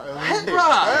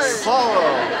Surprise! Hey,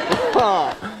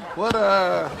 Paolo.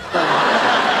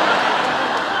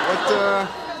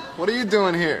 What are you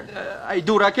doing here? I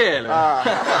do Raquel.